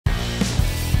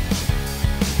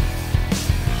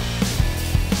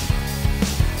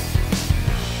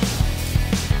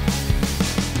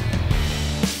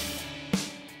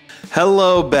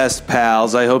Hello, best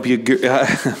pals. I hope you...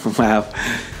 Wow.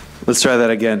 Let's try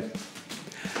that again.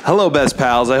 Hello, best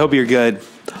pals. I hope you're good.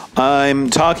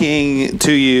 I'm talking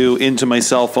to you into my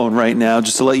cell phone right now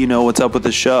just to let you know what's up with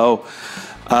the show.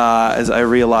 As I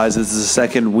realize this is the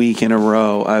second week in a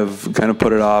row I've kind of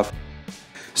put it off.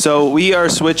 So we are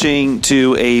switching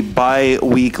to a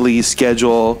bi-weekly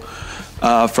schedule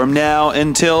from now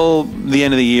until the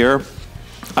end of the year.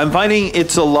 I'm finding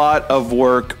it's a lot of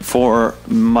work for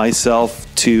myself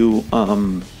to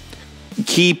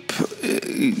keep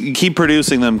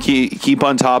producing them, keep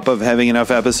on top of having enough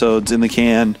episodes in the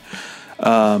can,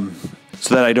 so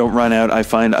that I don't run out. I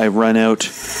find I run out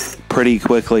pretty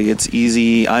quickly. It's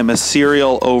easy. I'm a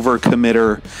serial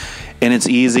overcommitter, and it's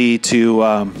easy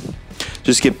to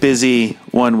just get busy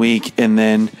 1 week, and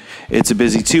then it's a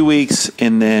busy 2 weeks,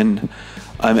 and then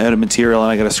I'm out of material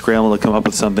and I got to scramble to come up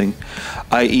with something,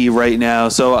 i.e. right now.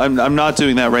 So I'm not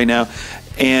doing that right now.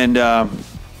 And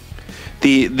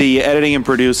the editing and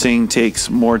producing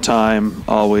takes more time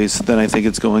always than I think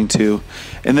it's going to.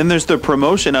 And then there's the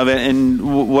promotion of it.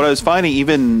 And what I was finding,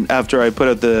 even after I put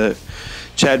out the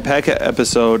Chad Peck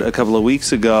episode a couple of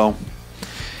weeks ago,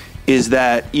 is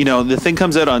that, you know, the thing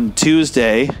comes out on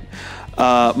Tuesday.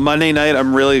 Monday night,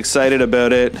 I'm really excited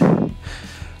about it.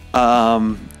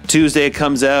 Tuesday it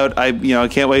comes out. I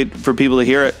can't wait for people to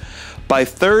hear it. By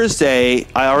Thursday,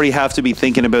 I already have to be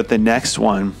thinking about the next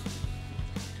one.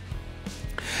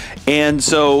 And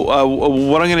so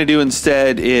what I'm going to do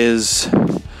instead is,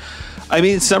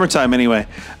 it's summertime anyway.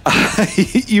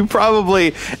 You probably,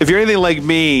 if you're anything like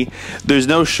me, there's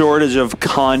no shortage of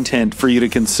content for you to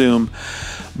consume.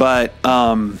 But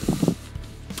I'm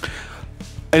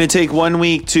going to take 1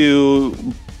 week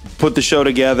to put the show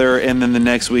together, and then the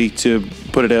next week to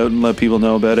put it out and let people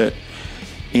know about it,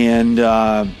 and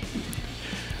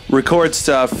record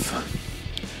stuff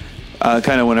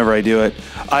kind of whenever I do it.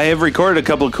 I have recorded a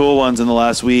couple of cool ones in the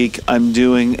last week. I'm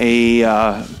doing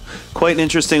a quite an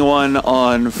interesting one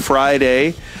on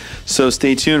Friday, so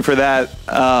stay tuned for that.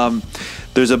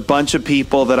 There's a bunch of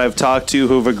people that I've talked to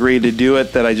who've agreed to do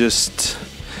it that I just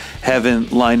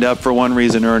haven't lined up for one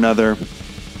reason or another.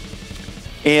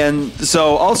 And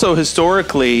so also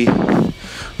historically,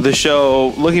 the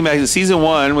show, looking back to season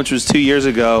 1, which was 2 years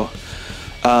ago,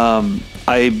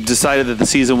 I decided that the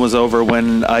season was over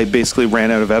when I basically ran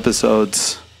out of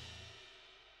episodes.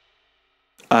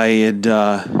 I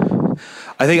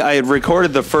think I had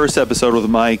recorded the first episode with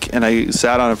Mike, and I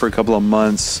sat on it for a couple of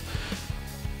months.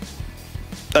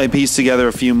 I pieced together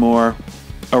a few more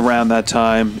around that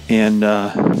time, and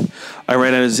I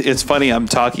ran out. It's funny, I'm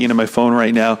talking into my phone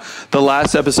right now. The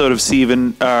last episode of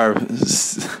season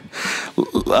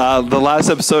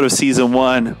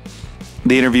 1,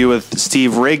 the interview with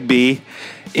Steve Rigby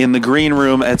in the green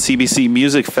room at CBC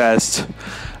Music Fest,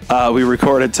 we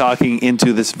recorded talking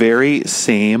into this very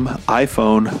same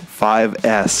iPhone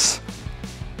 5S.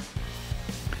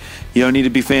 You don't need to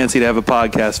be fancy to have a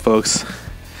podcast, folks.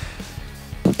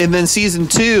 And then season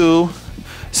 2,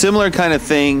 similar kind of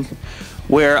thing,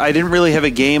 where I didn't really have a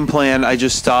game plan. I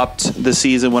just stopped the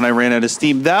season when I ran out of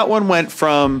steam. That one went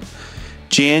from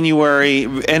January,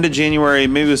 end of January,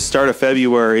 maybe it was start of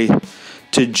February,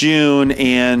 to June.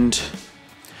 And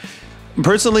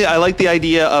personally, I like the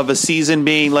idea of a season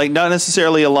being like not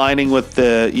necessarily aligning with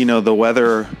the, the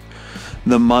weather,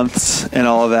 the months and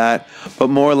all of that, but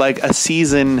more like a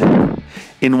season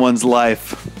in one's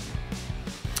life.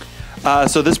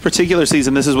 So this particular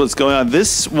season, this is what's going on.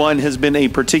 This one has been a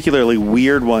particularly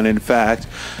weird one, in fact,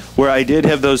 where I did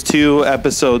have those 2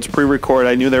 episodes pre-recorded.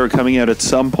 I knew they were coming out at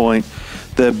some point,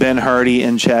 the Ben Hardy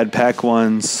and Chad Peck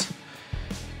ones.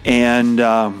 And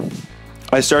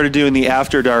I started doing the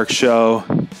After Dark show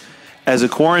as a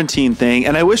quarantine thing,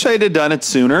 and I wish I had done it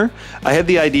sooner. I had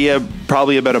the idea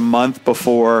probably about a month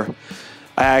before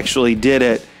I actually did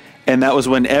it, and that was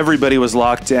when everybody was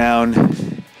locked down.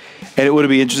 And it would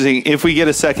be interesting if we get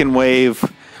a second wave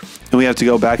and we have to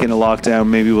go back into lockdown.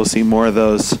 Maybe we'll see more of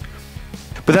those.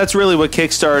 But that's really what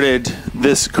kickstarted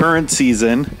this current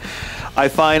season.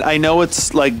 I know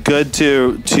it's like good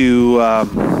to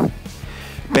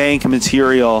bank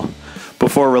material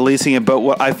before releasing it, but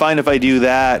what I find if I do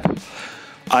that,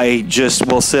 I just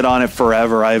will sit on it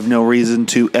forever. I have no reason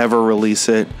to ever release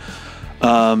it.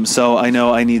 So I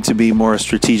know I need to be more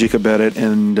strategic about it,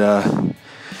 and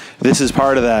this is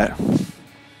part of that.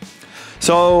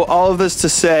 So all of this to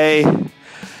say,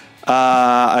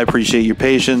 I appreciate your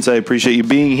patience. I appreciate you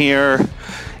being here.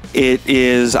 It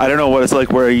is, I don't know what it's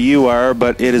like where you are,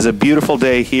 but it is a beautiful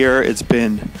day here. It's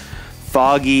been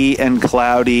foggy and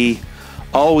cloudy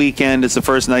all weekend. It's the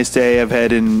first nice day I've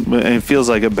had in, it feels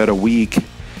like about a week.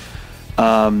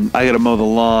 I got to mow the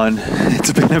lawn.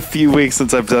 It's been a few weeks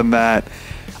since I've done that.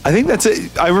 I think that's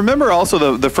it. I remember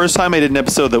also the first time I did an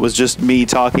episode that was just me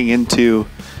talking into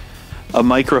a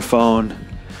microphone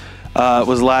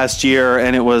was last year,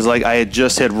 and it was like I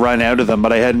had run out of them,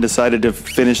 but I hadn't decided to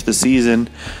finish the season.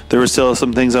 There were still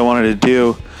some things I wanted to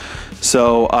do,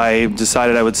 so I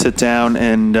decided I would sit down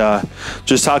and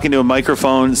just talking to a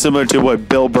microphone, similar to what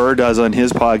Bill Burr does on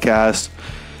his podcast,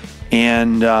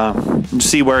 and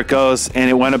see where it goes. And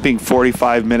it wound up being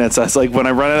 45 minutes. I was like, when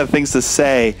I run out of things to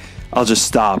say, I'll just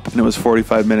stop. And it was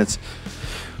 45 minutes.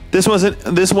 This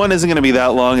one isn't going to be that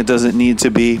long. It doesn't need to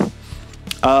be.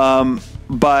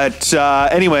 But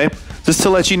anyway, just to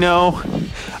let you know,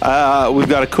 we've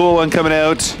got a cool one coming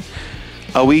out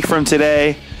a week from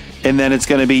today, and then it's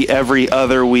going to be every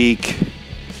other week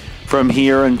from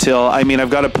here until, I've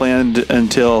got it planned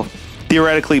until,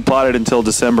 theoretically plotted until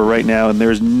December right now, and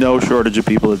there's no shortage of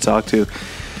people to talk to.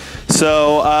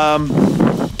 So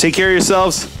take care of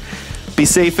yourselves. Be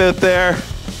safe out there.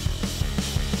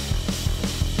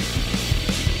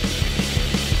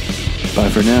 Bye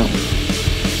for now.